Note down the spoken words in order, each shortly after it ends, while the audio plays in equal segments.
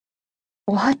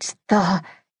"What the?"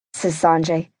 says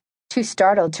Sanjay, too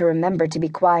startled to remember to be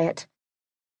quiet.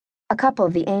 A couple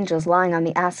of the angels lying on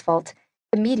the asphalt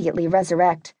immediately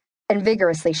resurrect and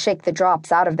vigorously shake the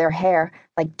drops out of their hair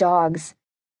like dogs.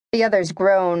 The others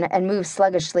groan and move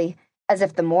sluggishly, as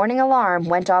if the morning alarm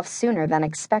went off sooner than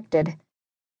expected.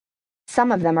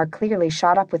 Some of them are clearly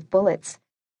shot up with bullets.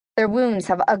 Their wounds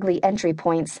have ugly entry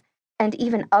points, and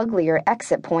even uglier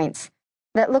exit points,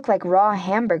 that look like raw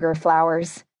hamburger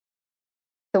flowers.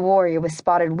 The warrior with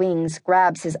spotted wings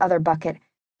grabs his other bucket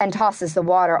and tosses the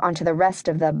water onto the rest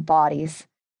of the bodies.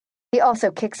 He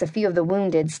also kicks a few of the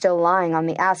wounded still lying on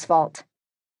the asphalt.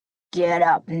 "Get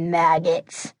up,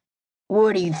 maggots.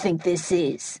 What do you think this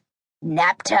is?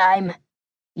 Nap time?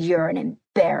 You're an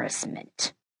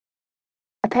embarrassment."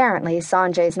 Apparently,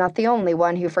 Sanjay's not the only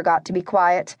one who forgot to be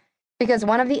quiet, because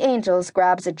one of the angels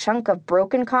grabs a chunk of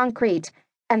broken concrete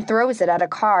and throws it at a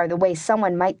car the way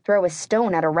someone might throw a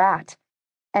stone at a rat.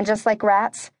 And just like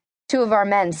rats, two of our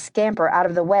men scamper out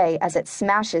of the way as it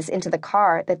smashes into the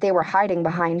car that they were hiding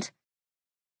behind.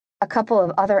 A couple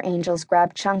of other angels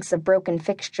grab chunks of broken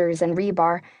fixtures and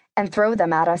rebar and throw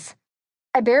them at us.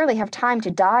 I barely have time to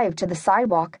dive to the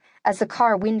sidewalk as the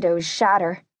car windows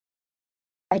shatter.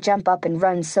 I jump up and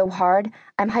run so hard,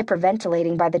 I'm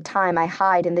hyperventilating by the time I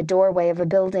hide in the doorway of a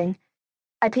building.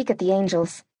 I peek at the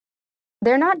angels.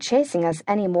 They're not chasing us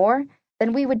any more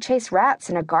than we would chase rats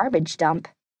in a garbage dump.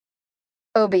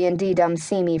 Obi and Dee-Dum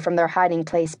see me from their hiding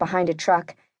place behind a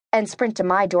truck and sprint to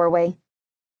my doorway.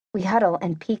 We huddle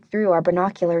and peek through our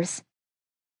binoculars.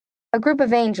 A group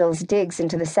of angels digs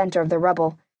into the center of the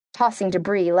rubble, tossing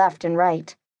debris left and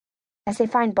right. As they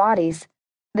find bodies,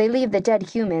 they leave the dead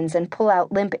humans and pull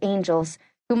out limp angels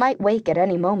who might wake at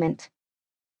any moment.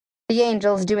 The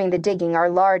angels doing the digging are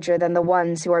larger than the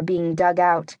ones who are being dug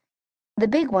out. The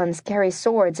big ones carry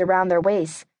swords around their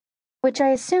waists, which I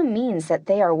assume means that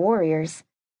they are warriors.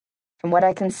 From what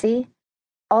I can see,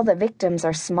 all the victims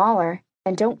are smaller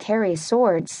and don't carry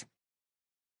swords.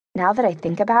 Now that I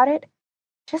think about it,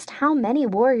 just how many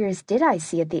warriors did I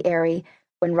see at the Eyrie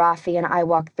when Rafi and I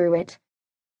walked through it?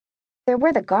 There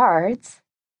were the guards,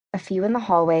 a few in the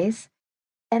hallways,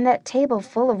 and that table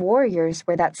full of warriors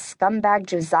where that scumbag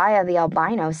Josiah the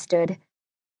albino stood.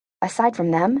 Aside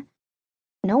from them,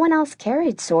 no one else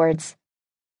carried swords.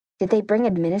 Did they bring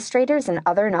administrators and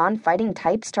other non-fighting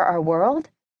types to our world?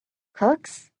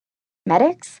 Cooks?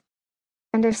 Medics?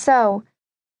 And if so,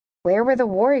 where were the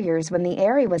warriors when the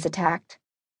Eyrie was attacked?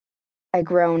 I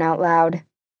groan out loud.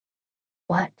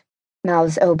 "What?"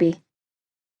 mouths Obi.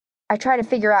 I try to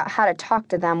figure out how to talk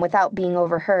to them without being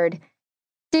overheard.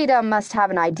 Dee-Dum must have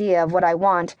an idea of what I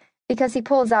want because he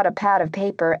pulls out a pad of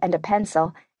paper and a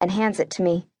pencil and hands it to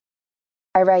me.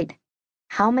 I write,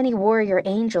 "How many warrior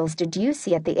angels did you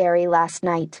see at the Eyrie last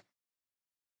night?"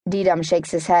 Dee-Dum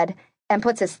shakes his head and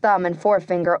puts his thumb and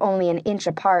forefinger only an inch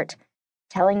apart,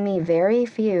 telling me very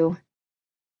few.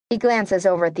 He glances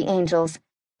over at the angels,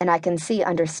 and I can see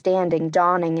understanding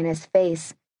dawning in his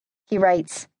face. He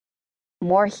writes,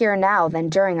 "More here now than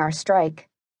during our strike.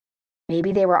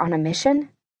 Maybe they were on a mission?"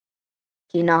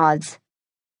 He nods.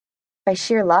 By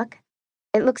sheer luck,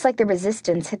 it looks like the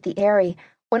resistance hit the Eyrie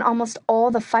when almost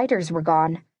all the fighters were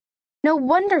gone. No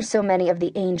wonder so many of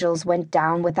the angels went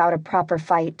down without a proper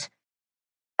fight.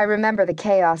 I remember the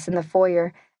chaos in the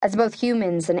foyer as both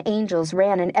humans and angels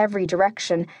ran in every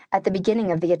direction at the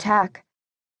beginning of the attack.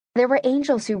 There were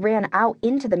angels who ran out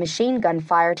into the machine gun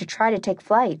fire to try to take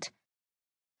flight.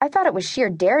 I thought it was sheer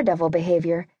daredevil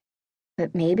behavior,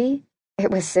 but maybe it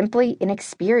was simply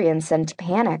inexperience and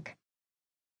panic.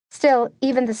 Still,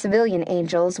 even the civilian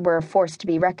angels were a force to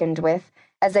be reckoned with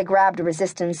as they grabbed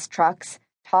resistance trucks,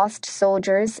 tossed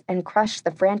soldiers, and crushed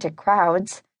the frantic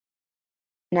crowds.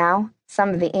 Now, some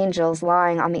of the angels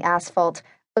lying on the asphalt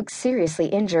look seriously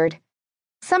injured.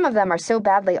 Some of them are so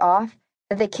badly off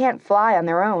that they can't fly on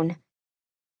their own.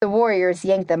 The warriors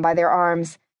yank them by their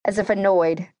arms, as if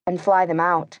annoyed, and fly them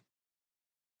out.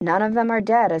 None of them are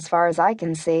dead as far as I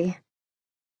can see.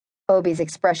 Obi's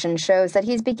expression shows that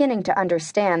he's beginning to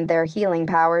understand their healing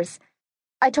powers.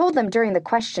 I told them during the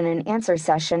question and answer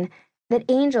session that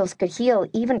angels could heal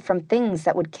even from things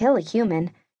that would kill a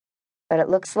human, but it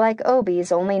looks like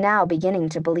Obi's only now beginning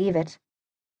to believe it.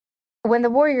 When the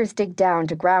warriors dig down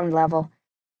to ground level,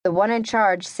 the one in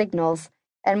charge signals,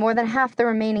 and more than half the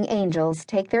remaining angels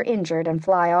take their injured and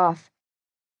fly off.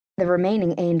 The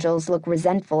remaining angels look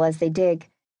resentful as they dig.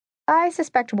 I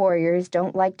suspect warriors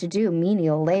don't like to do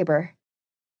menial labor.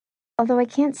 Although I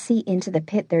can't see into the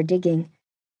pit they're digging,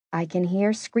 I can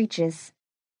hear screeches.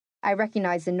 I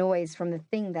recognize the noise from the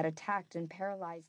thing that attacked and paralyzed